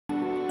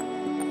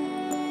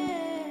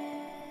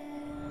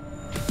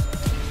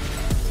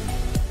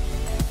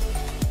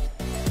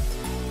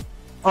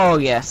Oh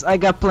yes, I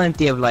got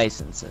plenty of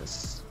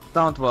licenses.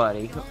 Don't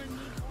worry.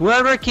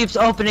 Whoever keeps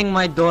opening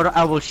my door,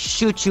 I will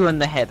shoot you in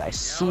the head. I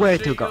swear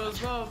to God.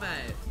 As well,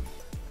 mate.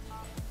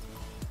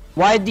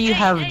 Why do you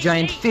have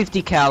giant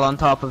 50 cal on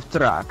top of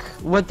truck?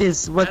 What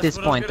is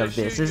point of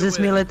this? Is this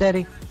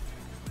military?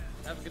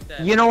 Have a good day.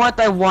 You know what?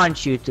 I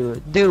want you to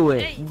do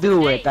it.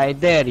 Do it. I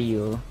dare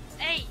you.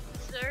 Hey,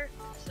 sir.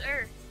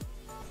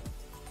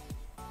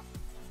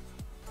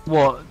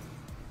 What?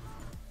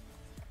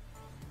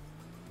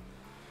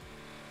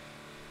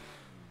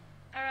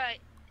 Alright.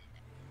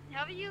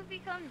 Have you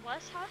become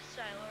less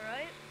hostile,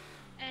 alright?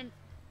 And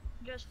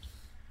just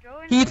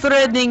go in. He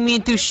threatening me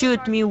to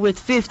shoot me with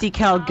 50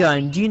 cal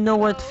gun. Do you know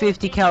what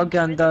 50 cal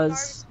gun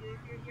does?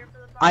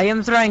 I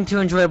am trying to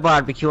enjoy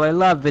barbecue. I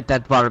love it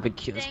at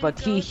barbecues, but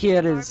he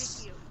here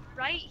is.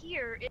 Right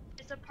here,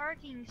 it's a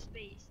parking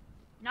space,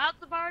 not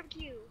the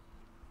barbecue.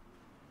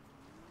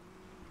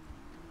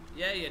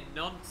 Yeah, you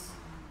nonce.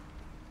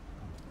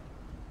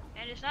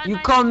 And it's not You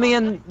nice call to me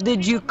call an?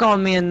 Did you call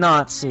me a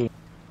Nazi?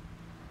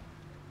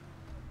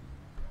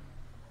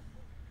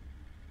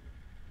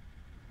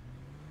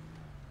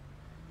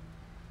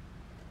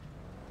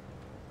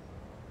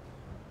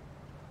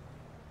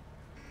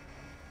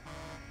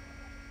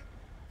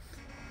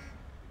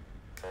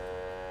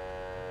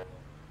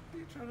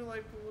 You're trying to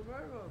like pull him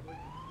over. Like...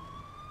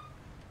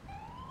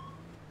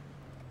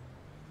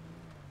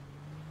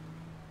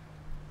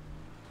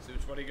 See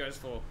which one he goes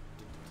for.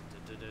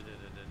 It's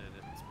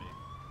me.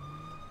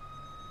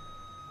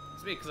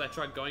 It's me because I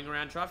tried going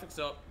around traffic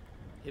stop.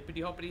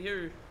 Hippity hoppity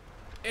hoo.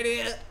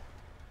 Idiot!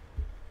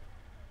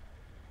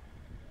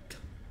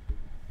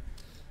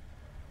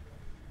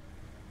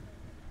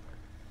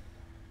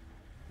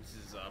 This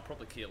is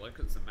probably Kilo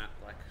because it's a matte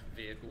black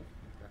vehicle.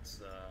 That's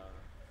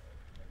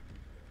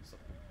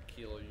something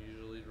Kilo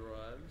usually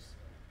drives.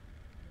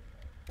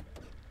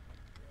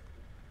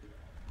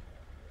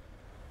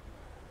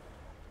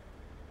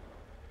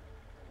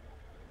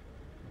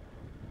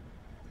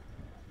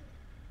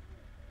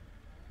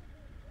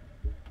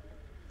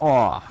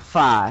 Oh,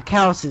 fuck.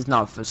 House is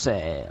not for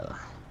sale.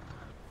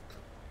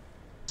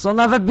 Son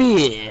of a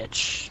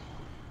bitch.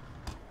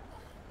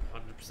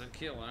 100%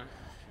 Kilo.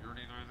 You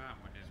already know that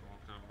when he's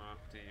walking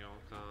up to your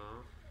car.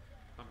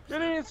 100%.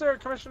 Good evening, sir.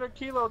 Commissioner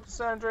Kilo at the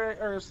San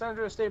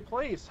Andreas State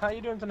Police. How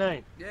you doing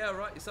tonight? Yeah,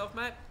 right. Yourself,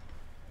 mate?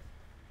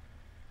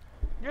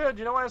 Good.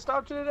 You know why I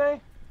stopped you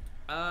today?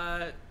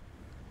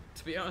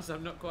 To be honest,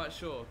 I'm not quite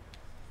sure.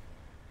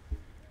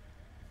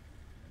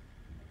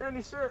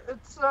 Danny, sir,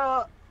 it's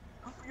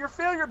your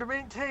failure to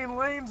maintain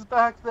lanes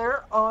back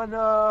there on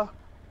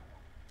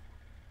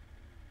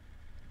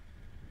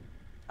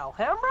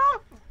Alhambra?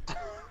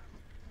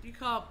 You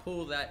can't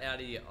pull that out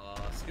of your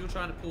ass. You're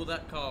trying to pull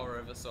that car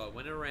over, so I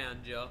went around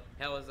you.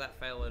 How is that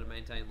failure to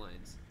maintain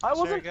lanes? I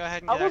wasn't. Sir, go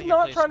ahead and I get out was of here,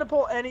 not please. trying to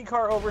pull any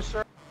car over,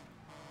 sir.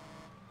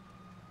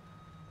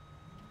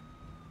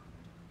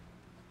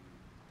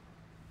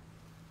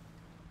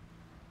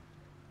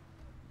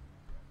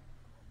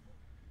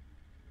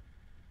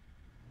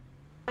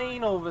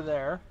 Lane over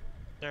there.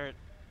 Sir,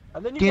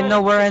 And then Do you guys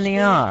know where any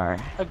displayed are?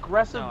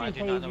 Aggressive no, I do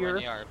not know where behavior.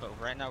 they are, but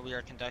right now we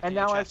are conducting And a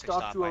now I've traffic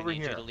stopped stop. you I over need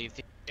here. you to leave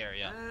the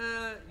area.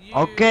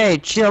 Okay,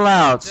 chill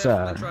out,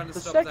 Definitely sir. trying to The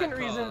stop second that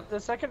reason, car. the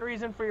second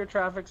reason for your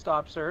traffic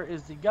stop, sir,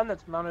 is the gun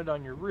that's mounted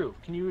on your roof.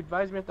 Can you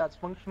advise me if that's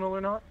functional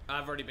or not?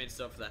 I've already been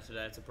stopped for that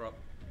today. It's a prop.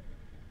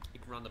 You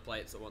can run the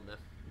plates that one there.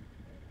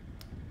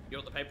 You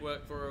want the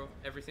paperwork for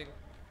everything?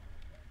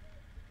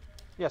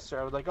 Yes,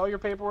 sir. I would like all your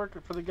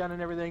paperwork for the gun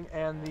and everything,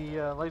 and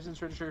the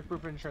license, registration,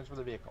 proof of insurance for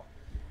the vehicle.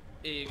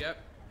 Here you go.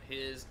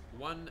 Here's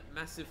one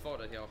massive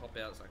folder. Here, I'll hop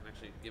out so I can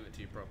actually give it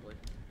to you properly.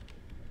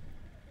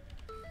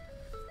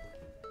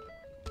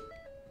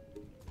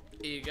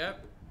 Here you go.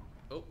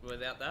 Oh,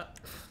 without that.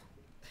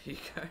 Here you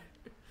go.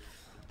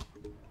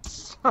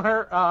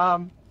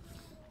 Sir,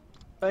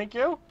 thank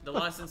you. The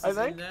license I is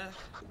in think. there,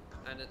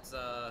 and it's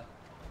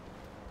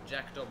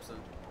Jack Dobson.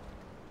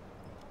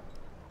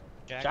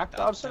 Jack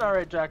Dobson?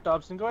 Alright, Jack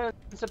Dobson. Go ahead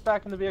and sit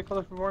back in the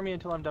vehicle for me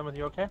until I'm done with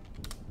you, okay?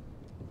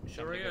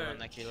 Somebody go Cheerio. on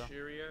that, Kilo.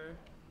 Cheerio.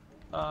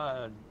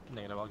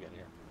 Negative. I'll get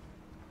here.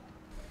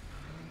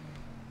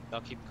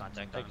 I'll keep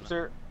contact Thank on you, them.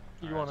 sir.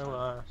 You Alright,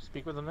 want to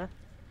speak with him there?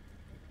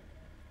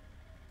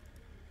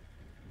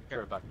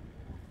 Sure, bud.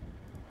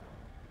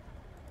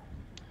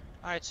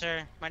 Alright,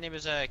 sir. My name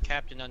is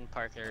Captain Unn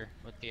Parker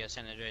with the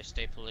San Andreas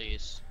State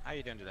Police. How are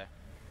you doing today?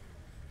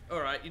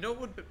 All right. You know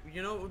what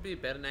would be a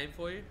better name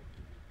for you?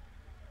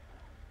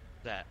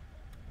 That.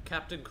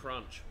 Captain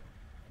Crunch.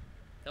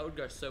 That would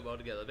go so well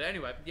together. But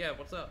anyway, yeah.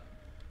 What's up?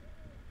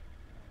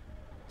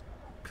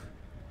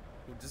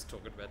 We were just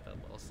talking about that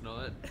last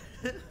night.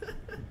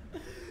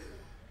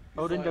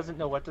 Odin like- doesn't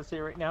know what to say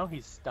right now.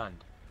 He's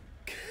stunned.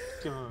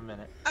 Give him a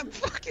minute. I'm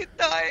fucking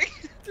dying!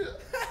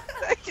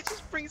 He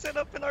just brings it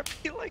up in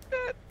RP like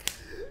that.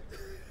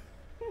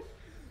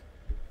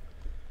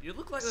 You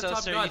look like the So,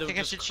 type sir, of guy you that think would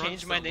I just should crunch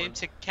change my name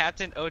someone. to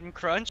Captain Odin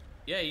Crunch?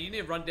 Yeah, you need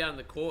to run down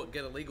the court,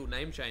 get a legal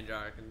name change,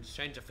 I reckon. Just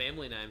change your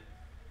family name.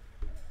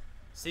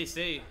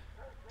 CC.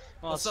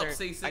 Well, What's sir, up,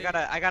 CC?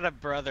 I got a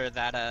brother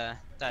that is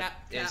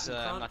Captain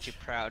not Crunch? too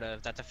proud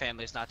of, that the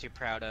family's not too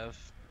proud of.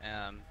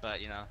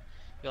 But you know,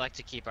 we like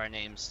to keep our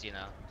names, you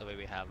know, the way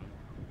we have them.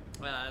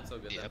 Well, that's all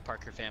good. The Then.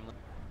 Parker family.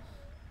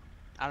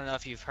 I don't know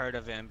if you've heard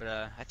of him, but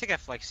I think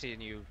I've like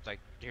seen you like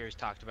hear he's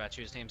talked about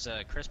you. His name's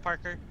Chris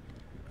Parker.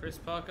 Chris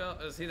Parker?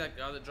 Is he that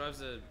guy that drives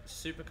the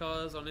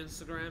supercars on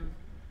Instagram?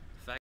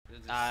 Fact.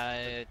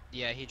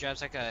 Yeah,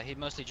 he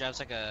mostly drives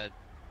like a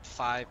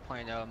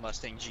 5.0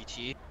 Mustang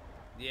GT.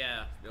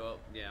 Yeah. Well,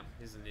 yeah.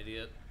 He's an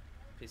idiot,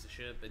 piece of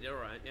shit. But you're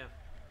right. Yeah.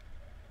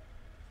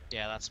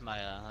 Yeah, that's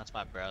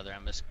my brother.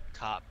 I'm his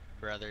cop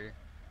brother.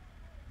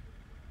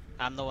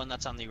 I'm the one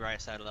that's on the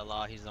right side of the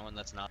law. He's the one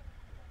that's not.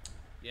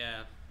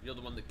 Yeah. You're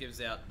the one that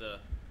gives out the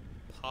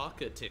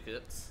Parker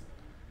tickets.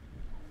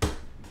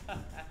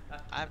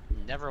 I've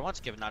never once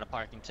given out a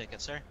parking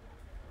ticket, sir.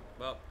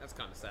 Well, that's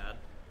kind of sad.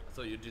 I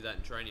thought you'd do that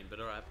in training, but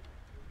alright.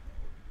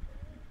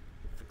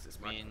 Fix this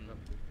microphone.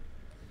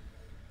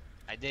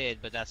 I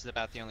did, but that's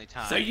about the only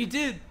time. So you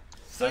did.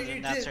 So other you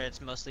than did. that, sir,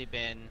 it's mostly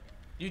been.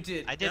 You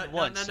did. I did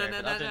once, sir,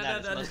 but other than that,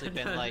 it's mostly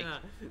been like.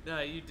 No,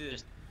 you did.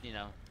 Just, you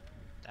know,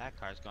 that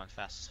car's going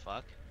fast as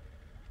fuck.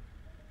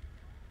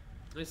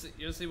 You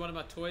wanna see one of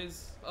my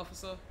toys,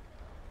 officer?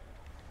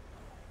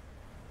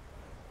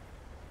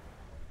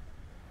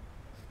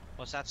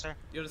 What's that, sir?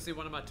 You wanna see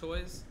one of my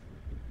toys?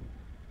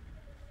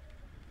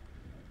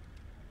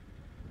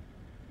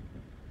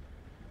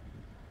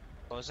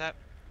 What was that?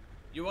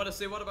 You wanna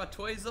see one of my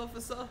toys,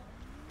 officer?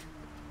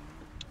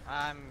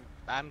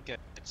 I'm good,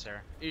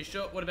 sir. Are you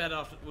sure? What about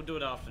after? We'll do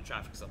it after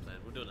traffic stop then.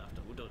 We'll do it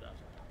after. We'll do it after.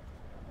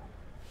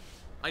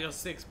 I got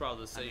 6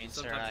 brothers, so I mean,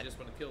 sometimes sir, you just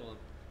want to kill them.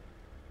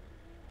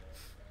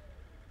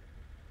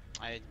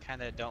 I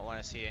kind of don't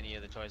want to see any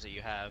of the toys that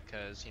you have,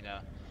 because, you know,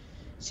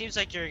 it seems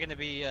like you're going to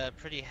be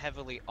pretty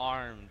heavily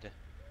armed.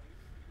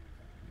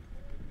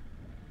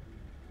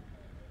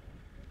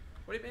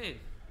 What do you mean?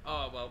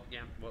 Oh, well, yeah,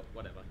 well,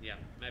 whatever. Yeah,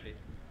 maybe.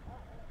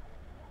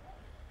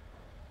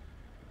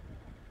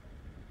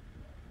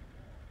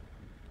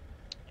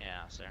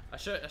 Yeah, sir. I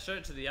showed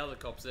it to the other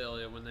cops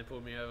earlier when they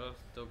pulled me over.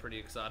 They were pretty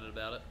excited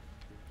about it.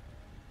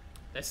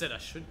 They said I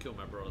should kill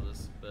my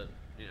brothers, but,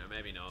 you know,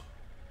 maybe not.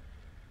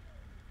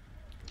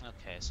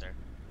 Okay, sir.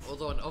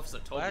 Although an officer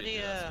told Why me do to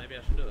you, do that, so maybe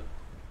I should do it.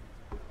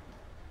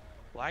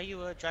 Why are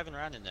you driving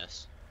around in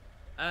this?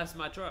 That's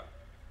my truck.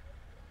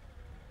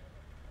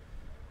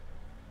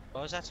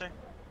 What was that, sir?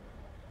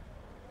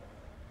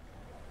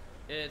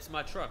 Yeah, it's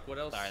my truck. What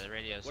else? Sorry, the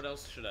radio's... What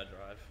else should I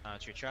drive? Oh,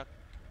 it's your truck?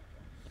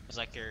 It's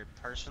like your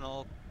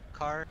personal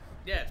car?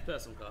 Yeah, it's a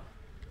personal car.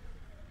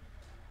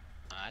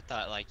 I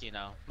thought, like, you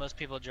know, most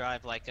people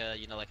drive like a,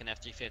 you know, like an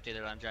F-350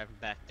 that I'm driving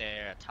back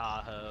there, a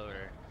Tahoe,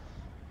 or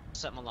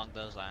something along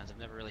those lines. I've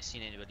never really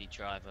seen anybody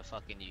drive a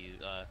fucking,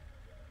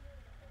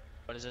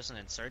 what is this, an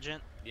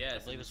Insurgent? Yeah, I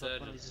it's believe an it's what one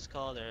of Insurgent. these is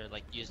called, or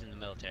like used in the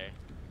military.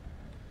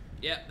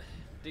 Yep,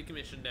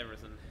 decommissioned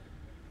everything.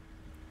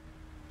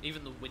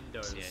 Even the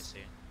windows. I see.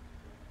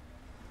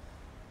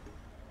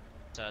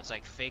 So it's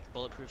like fake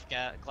bulletproof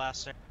glass,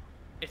 sir?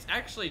 It's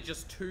actually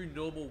just 2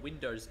 normal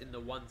windows in the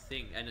one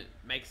thing, and it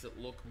makes it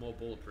look more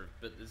bulletproof,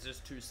 but there's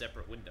just 2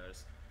 separate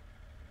windows.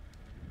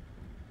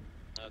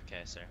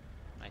 Okay, sir.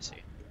 I see.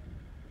 Is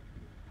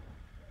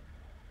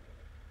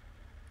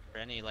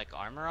there any, like,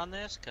 armor on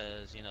this?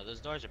 Because, you know, those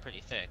doors are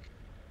pretty thick.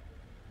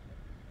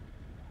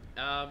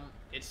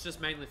 It's just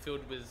mainly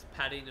filled with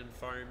padding and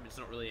foam. It's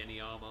not really any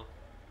armor.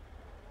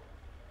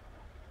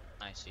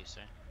 I see,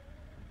 sir.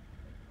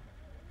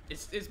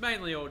 It's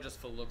mainly all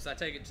just for looks. I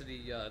take it to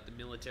the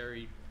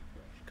military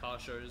car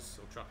shows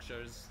or truck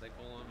shows they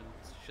call them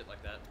and shit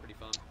like that. It's pretty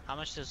fun. How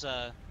much does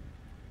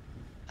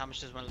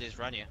one of these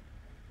run you?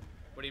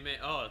 What do you mean?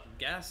 Oh,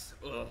 gas?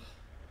 Ugh.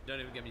 Don't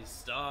even get me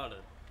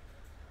started.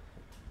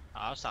 Oh,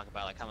 I was talking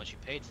about like how much you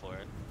paid for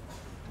it.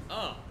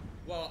 Oh,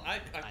 well, I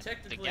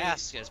technically... The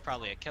gas is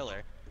probably a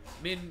killer.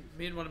 Me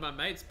and one of my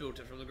mates built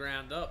it from the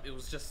ground up. It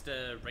was just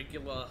a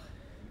regular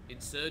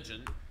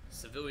Insurgent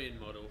civilian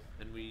model,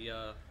 and we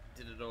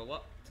did it all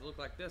up to look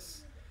like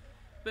this.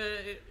 But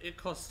it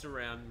costs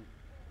around,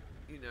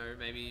 you know,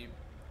 maybe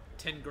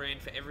 10 grand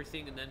for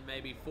everything, and then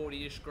maybe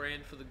 40-ish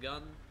grand for the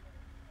gun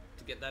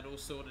to get that all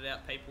sorted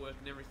out, paperwork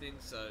and everything.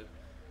 So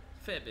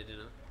fair bit, you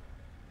know.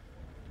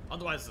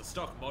 Otherwise, the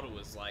stock model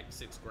is like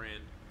 6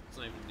 grand. It's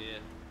not even near.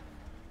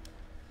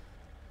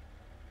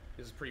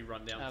 It's a pretty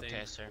rundown thing.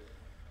 Okay, sir.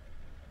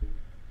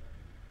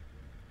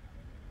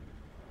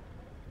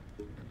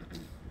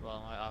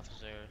 Well, my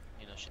officer,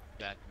 you know, should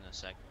be back in a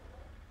sec.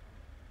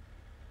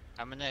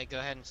 I'm gonna go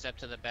ahead and step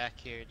to the back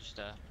here. Just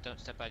don't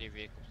step out of your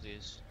vehicle,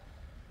 please.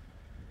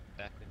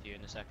 Back with you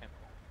in a second.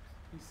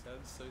 He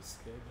sounds so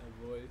scared,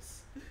 that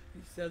voice.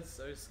 He sounds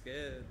so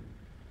scared.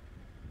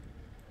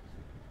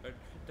 Don't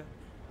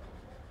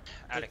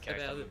Out of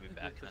character, step I'm out gonna be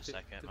back in a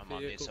second. the My mom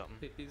needs vehicle,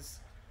 something. Please.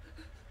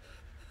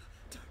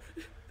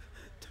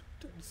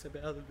 Don't step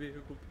out of the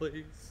vehicle,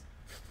 please.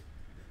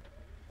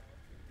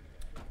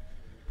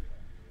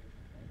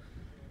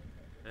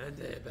 And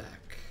they're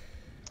back.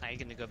 Are you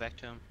gonna go back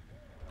to him?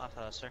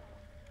 Sir.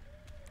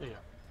 Yeah.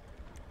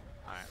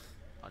 Alright,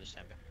 I'll just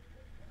stand back.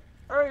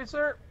 Alright,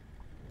 sir.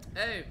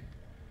 Hey,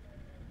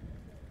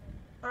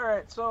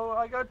 Alright, so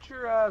I got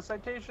your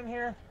citation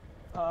here.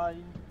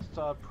 It's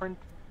a print,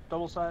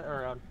 double sign,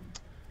 or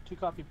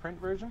 2-copy print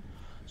version.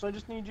 So I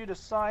just need you to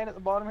sign at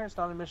the bottom here. It's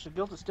not an admission of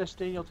guilt. It's just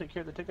stating you'll take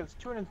care of the ticket. It's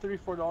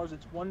 $234.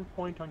 It's 1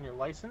 point on your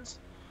license.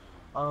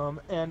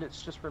 And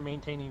it's just for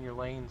maintaining your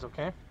lanes,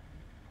 okay?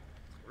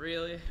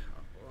 really?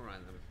 Alright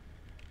then.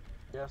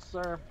 Yes,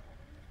 sir.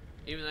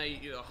 Even though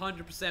you're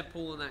 100%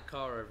 pulling that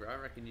car over, I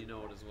reckon you know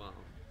it as well.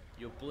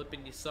 You're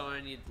blipping your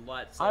sign, your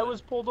lights. I was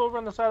pulled over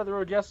on the side of the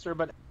road, yes, sir,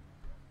 but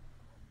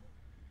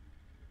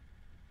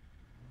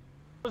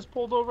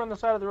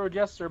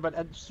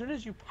as soon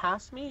as you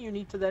pass me, you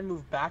need to then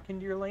move back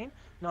into your lane,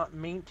 not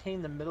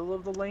maintain the middle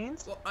of the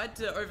lanes. Well, I had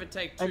to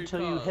overtake two until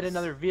cars. you hit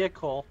another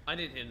vehicle. I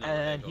didn't hit another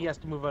and vehicle. he has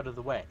to move out of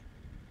the way.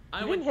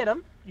 I You went. didn't hit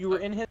him. You were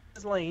in his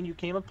lane. You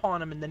came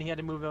upon him, and then he had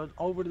to move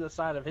over to the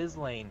side of his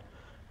lane,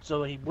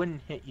 so he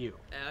wouldn't hit you.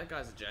 Yeah, that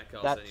guy's a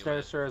jackass That's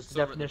anyway. sir, is the Saw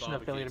him at the definition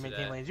of failure to barbecue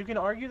maintain today. lanes. You can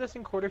argue this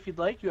in court if you'd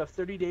like. You have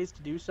 30 days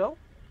to do so.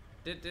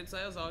 Did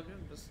say I was arguing,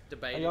 just And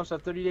debating. you also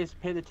have 30 days to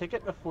pay the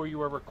ticket before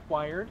you are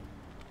required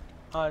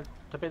to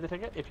pay the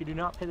ticket. If you do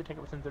not pay the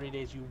ticket within 30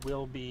 days, you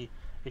will be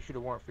issued a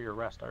warrant for your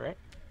arrest. All right?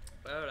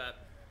 Well, that.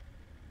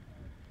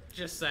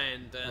 Just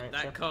saying that Right,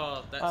 that sir.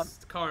 car, that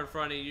car in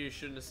front of you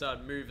shouldn't have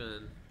started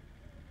moving.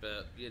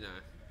 But you know,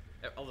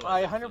 otherwise I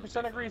it would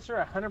 100% be agree, fine. sir.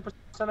 I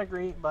 100%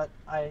 agree. But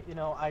I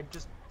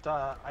just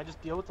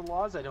deal with the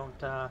laws. I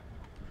don't, I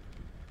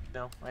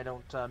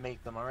don't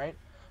make them. All right.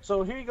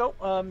 So here you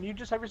go. You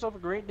just have yourself a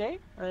great day,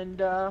 and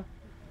yeah,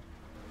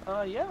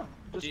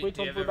 just wait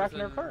till you we're have back in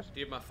our everything- cars. Do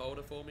you have my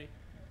folder for me?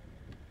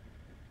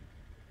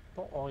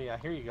 Oh yeah,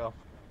 here you go.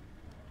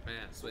 Man,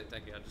 sweet,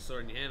 thank you. I just saw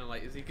it in your hand. I'm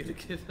like, is he gonna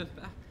give it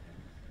back?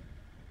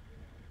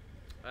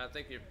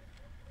 Thank you.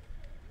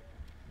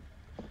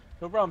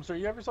 No problem, sir.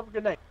 You have yourself a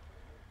good night.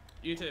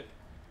 You too.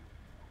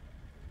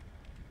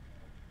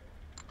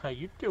 How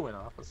you doing,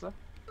 officer?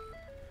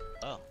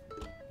 Oh,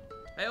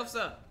 Hey,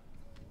 officer.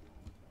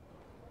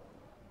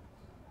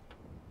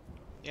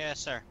 yeah,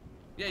 sir.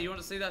 Yeah, you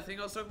want to see that thing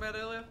I was talking about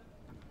earlier?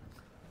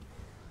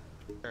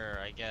 Sure,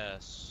 I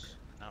guess.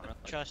 I don't really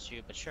trust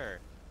you, but sure.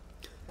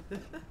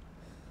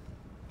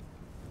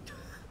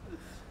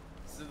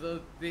 So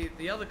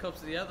the other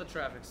cops at the other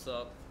traffic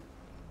stop,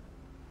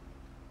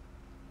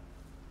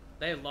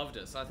 they loved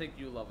it. So I think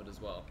you love it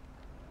as well.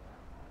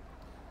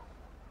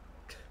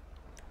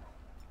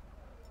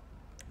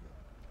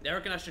 I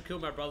reckon I should kill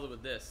my brother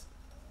with this.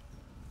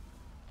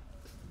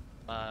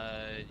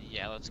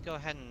 Yeah, let's go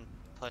ahead and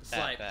put It's that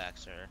like- back,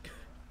 sir.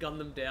 Gun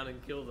them down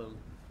and kill them.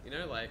 You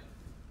know, like.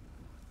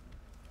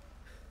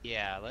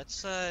 Yeah,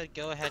 let's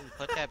go ahead and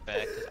put that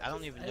back, 'cause I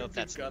don't even I know don't if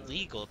that's think gun-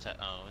 legal to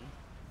own.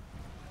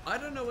 I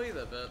don't know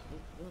either, but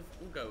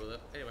we'll go with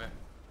it. Anyway.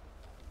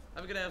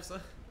 Have a good day,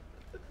 officer.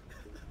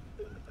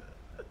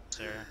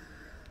 Sir.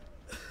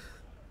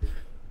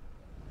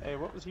 Hey,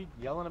 what was he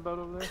yelling about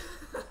over there?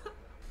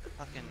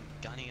 Fucking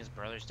gunning his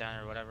brothers down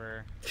or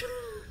whatever.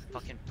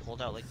 Fucking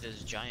pulled out like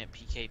this giant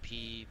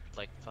PKP,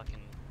 like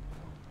fucking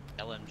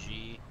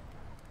LMG.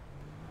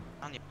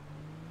 I don't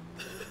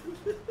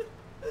even